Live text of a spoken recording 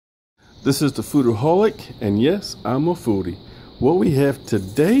This is the Foodaholic, and yes, I'm a foodie. What we have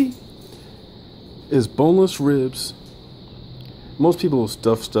today is boneless ribs. Most people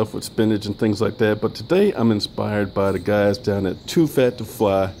stuff stuff with spinach and things like that, but today I'm inspired by the guys down at Too Fat to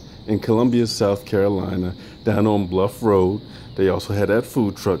Fly in Columbia, South Carolina, down on Bluff Road. They also had that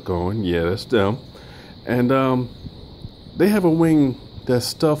food truck going. Yeah, that's them. And they have a wing that's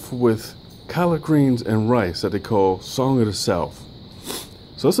stuffed with collard greens and rice that they call Song of the South.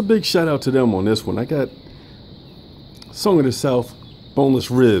 So it's a big shout out to them on this one. I got Song of the South boneless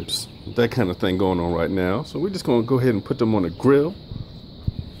ribs, that kind of thing going on right now. So we're just going to go ahead and put them on the grill.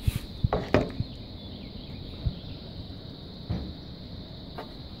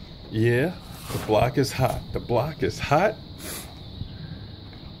 Yeah, the block is hot. The block is hot.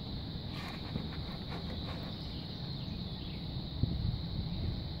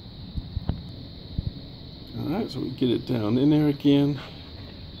 All right, so we get it down in there again.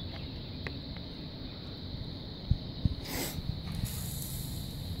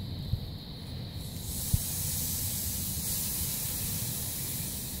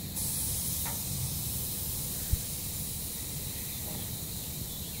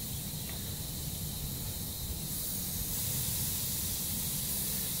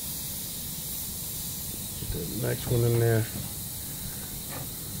 Put the next one in there.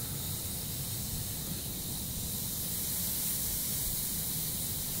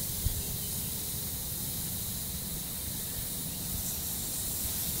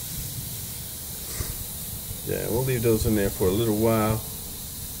 Yeah, we'll leave those in there for a little while.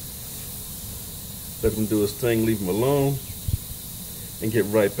 Let him do his thing, leave him alone, and get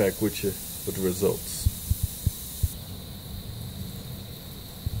right back with you with the results.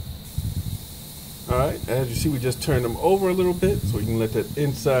 Alright, as you see, we just turned them over a little bit so we can let that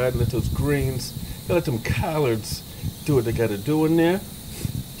inside, let those greens, let them collards do what they got to do in there.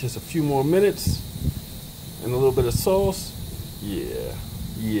 Just a few more minutes and a little bit of sauce. Yeah,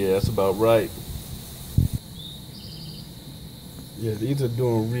 that's about right. Yeah, these are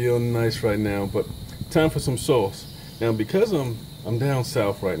doing real nice right now, but time for some sauce. Now, because I'm down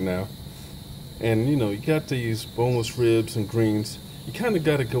south right now, and you know, you got these boneless ribs and greens, you kind of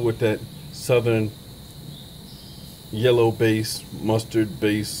got to go with that southern yellow base, mustard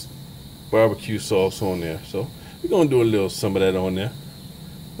base, barbecue sauce on there. So we're going to do a little some of that on there.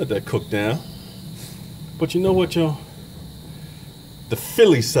 Let that cook down. But you know what, y'all? The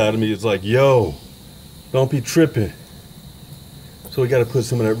Philly side of me is like, yo, don't be tripping. So we got to put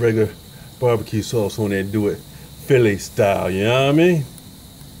some of that regular barbecue sauce on there and do it Philly style, you know what I mean?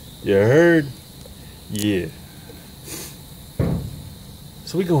 You heard? Yeah.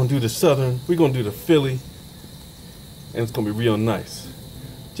 So we're going to do the southern, we're going to do the Philly, and it's going to be real nice.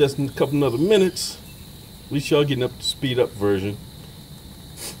 Just in a couple other minutes, at least y'all getting up to speed up version.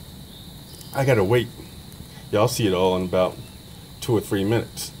 I got to wait. Y'all see it all in about 2 or 3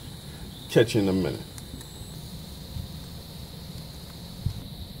 minutes. Catch you in a minute.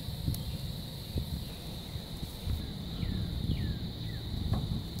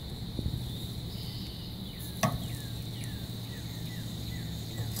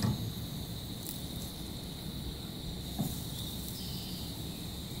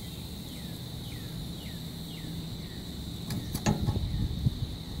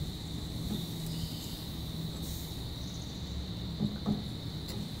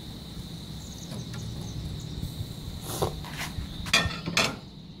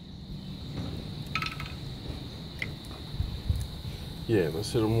 Yeah,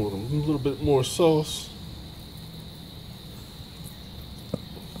 let's hit them with a little bit more sauce.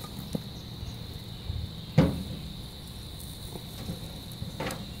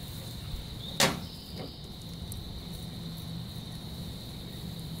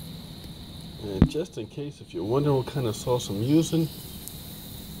 And just in case, if you're wondering what kind of sauce I'm using,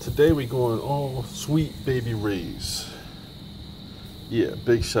 today we're going all Sweet Baby Ray's. Yeah,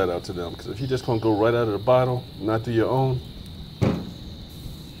 big shout out to them, because if you're just going to go right out of the bottle, not do your own,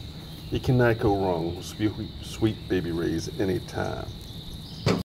 you cannot go wrong with Sweet Baby Ray's anytime.